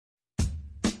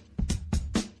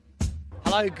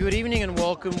Hello, good evening and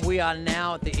welcome. We are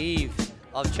now at the eve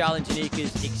of Charlie and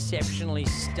Jennika's exceptionally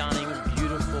stunning,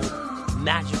 beautiful,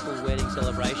 magical wedding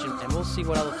celebration, and we'll see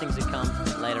what other things that come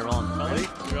later on. Ready?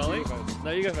 Rolling?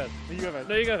 No, you go first. You go first.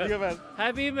 No, you go first. You go first.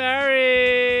 Happy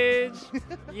marriage!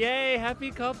 Yay, happy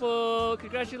couple.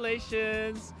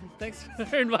 Congratulations. Thanks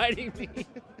for inviting me.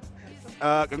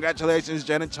 Congratulations,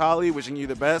 Jen and Charlie. Wishing you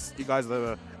the best. You guys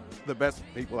are the best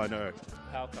people I know.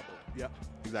 Power couple. Yep,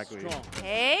 exactly. Strong.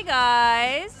 Hey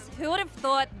guys, who would have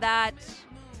thought that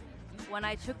when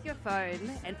I took your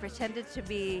phone and pretended to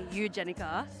be you,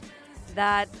 Jennika,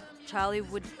 that Charlie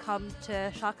would come to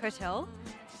Shark Hotel,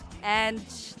 and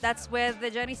that's where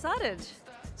the journey started.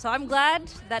 So I'm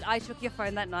glad that I took your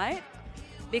phone that night,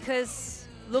 because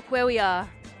look where we are,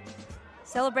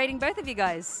 celebrating both of you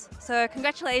guys. So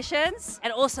congratulations,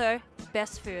 and also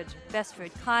best food,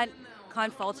 can't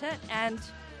fault it. And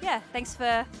yeah, thanks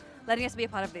for letting us be a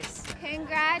part of this.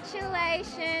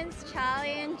 Congratulations, Charlie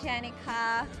and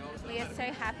Jennika. We are so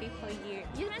happy for you.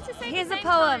 You meant to say Here's the a same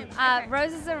poem. time. Okay.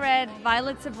 Roses are red,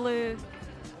 violets are blue,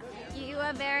 You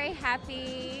are very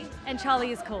happy. and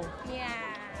Charlie is cool. Yeah.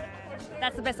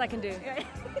 That's the best I can do.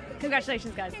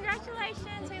 Congratulations, guys.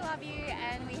 Congratulations, we love you,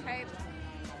 and we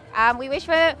hope. We wish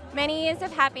for many years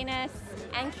of happiness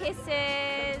and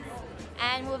kisses,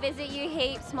 and we'll visit you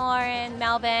heaps more in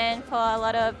Melbourne for a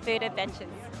lot of food adventures.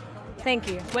 Thank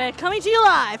you. We're coming to you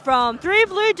live from 3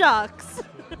 Blue Ducks.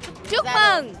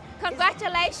 Jukmung!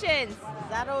 Congratulations! Is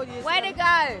that all you Way to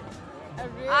said? go!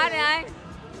 Really? I know.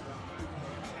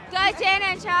 Go Jen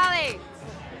and Charlie!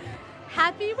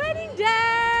 Happy wedding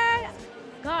day!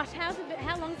 Gosh, how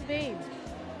long's it been?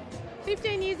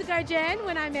 15 years ago, Jen,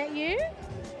 when I met you,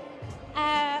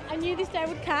 I knew this day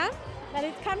would come, but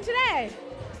it's come today.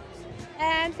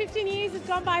 And 15 years has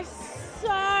gone by so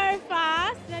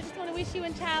fast, and I just want to wish you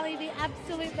and Charlie the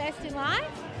absolute best in life.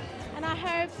 And I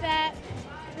hope that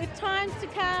with times to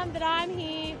come that I'm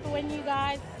here for when you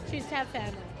guys choose to have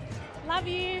family. Love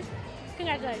you.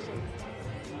 Congratulations.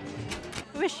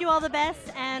 Wish you all the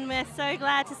best, and we're so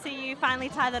glad to see you finally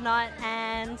tie the knot,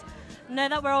 and know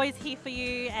that we're always here for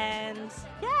you, and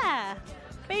yeah,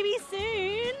 baby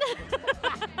soon.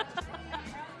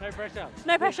 No pressure.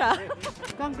 No pressure.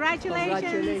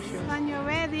 Congratulations on your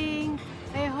wedding.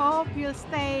 I hope you'll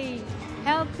stay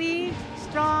healthy,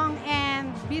 strong,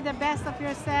 and be the best of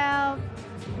yourself.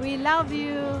 We love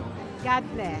you. God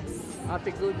bless.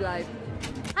 Happy good life.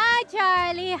 Hi,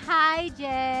 Charlie. Hi,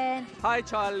 Jen. Hi,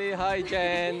 Charlie. Hi,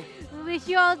 Jen. We wish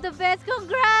you all the best.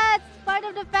 Congrats! Part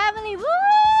of the family. Woo!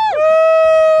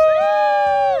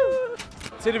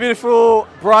 To the beautiful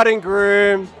bride and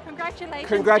groom. Congratulations,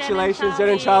 Congratulations, Jen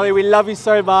and Charlie. We love you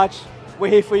so much.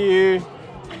 We're here for you.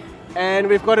 And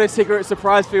we've got a secret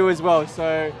surprise for you as well.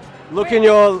 So look in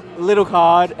your little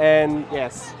card and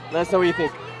yes, let us know what you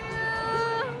think.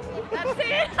 That's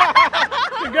it.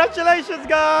 Congratulations,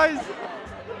 guys.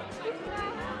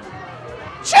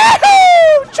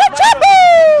 Choo-hoo!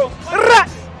 Choo-choo! Ra!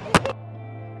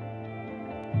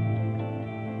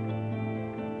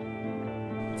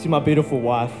 To my beautiful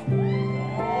wife.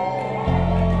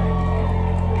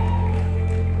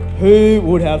 Who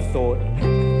would have thought?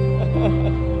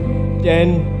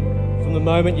 Jen, from the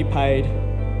moment you paid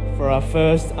for our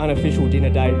first unofficial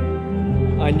dinner date,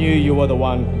 I knew you were the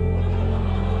one.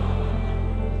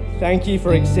 Thank you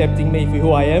for accepting me for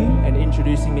who I am and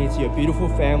introducing me to your beautiful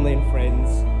family and friends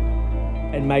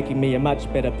and making me a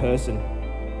much better person.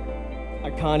 I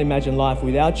can't imagine life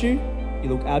without you. You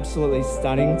look absolutely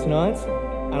stunning tonight,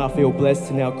 and I feel blessed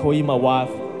to now call you my wife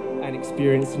and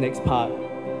experience the next part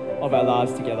of our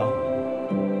lives together.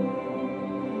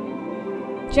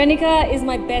 Jennika is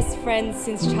my best friend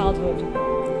since childhood.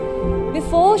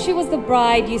 Before she was the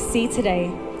bride you see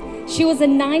today, she was a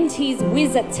 90s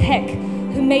whiz at tech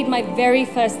who made my very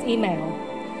first email.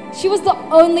 She was the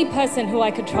only person who I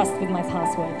could trust with my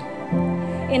password.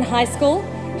 In high school,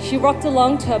 she rocked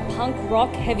along to her punk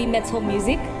rock heavy metal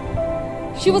music.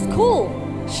 She was cool.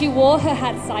 She wore her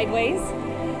hat sideways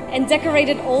and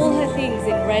decorated all her things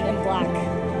in red and black.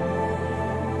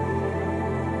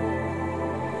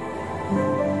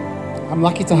 I'm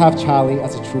lucky to have Charlie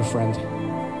as a true friend.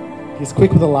 He's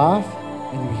quick with a laugh,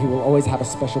 and he will always have a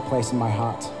special place in my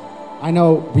heart. I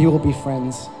know we will be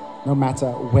friends, no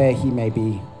matter where he may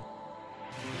be.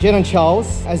 Jen and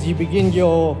Charles, as you begin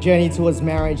your journey towards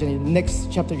marriage and the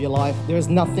next chapter of your life, there is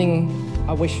nothing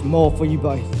I wish more for you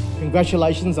both.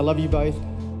 Congratulations, I love you both.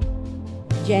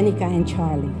 Jennika and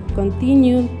Charlie,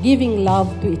 continue giving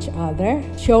love to each other,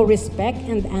 show respect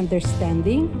and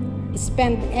understanding,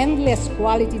 spend endless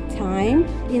quality time,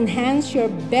 enhance your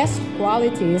best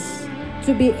qualities,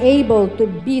 to be able to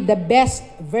be the best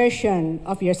version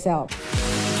of yourself.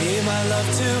 Give my love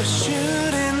to